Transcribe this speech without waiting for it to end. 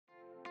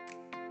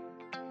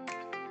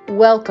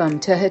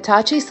Welcome to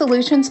Hitachi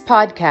Solutions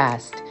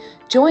Podcast.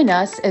 Join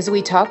us as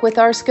we talk with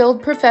our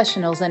skilled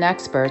professionals and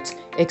experts,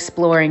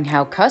 exploring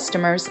how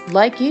customers,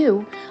 like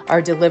you,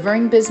 are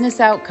delivering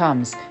business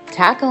outcomes,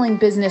 tackling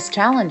business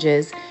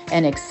challenges,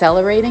 and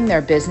accelerating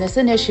their business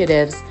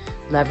initiatives,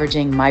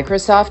 leveraging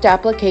Microsoft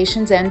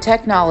applications and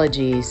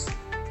technologies.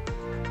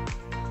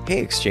 Hey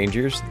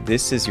Exchangers,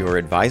 this is your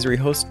advisory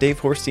host Dave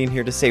Horstein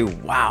here to say,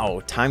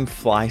 wow, time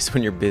flies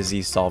when you're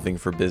busy solving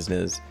for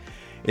business.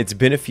 It's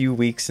been a few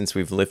weeks since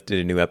we've lifted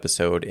a new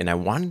episode, and I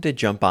wanted to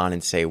jump on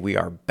and say we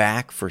are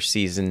back for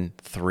season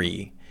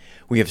 3.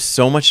 We have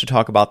so much to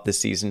talk about this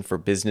season for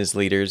business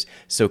leaders,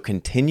 so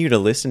continue to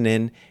listen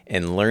in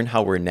and learn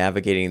how we're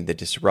navigating the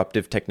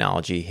disruptive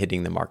technology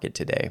hitting the market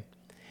today.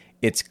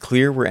 It's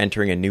clear we're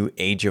entering a new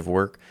age of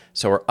work,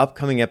 so our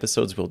upcoming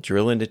episodes will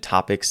drill into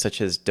topics such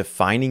as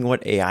defining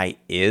what AI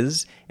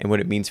is and what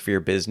it means for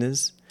your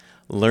business,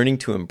 learning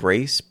to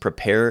embrace,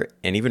 prepare,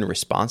 and even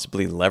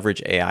responsibly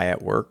leverage AI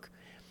at work,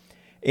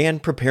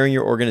 and preparing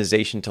your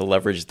organization to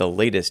leverage the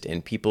latest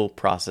in people,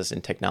 process,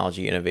 and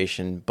technology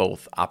innovation,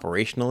 both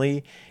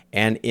operationally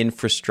and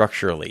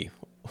infrastructurally.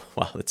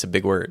 Wow, that's a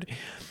big word.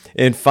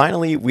 And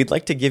finally, we'd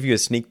like to give you a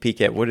sneak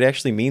peek at what it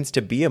actually means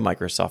to be a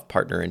Microsoft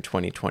partner in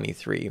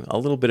 2023, a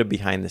little bit of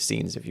behind the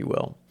scenes, if you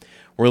will.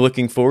 We're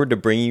looking forward to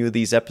bringing you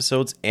these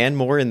episodes and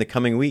more in the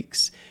coming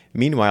weeks.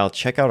 Meanwhile,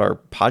 check out our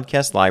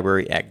podcast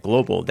library at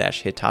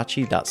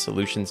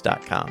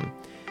global-hitachi.solutions.com.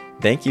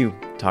 Thank you.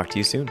 Talk to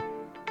you soon.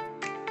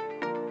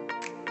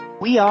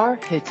 We are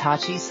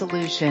Hitachi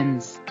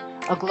Solutions,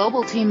 a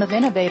global team of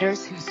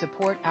innovators who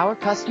support our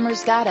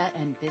customers' data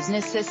and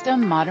business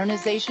system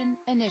modernization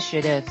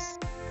initiatives.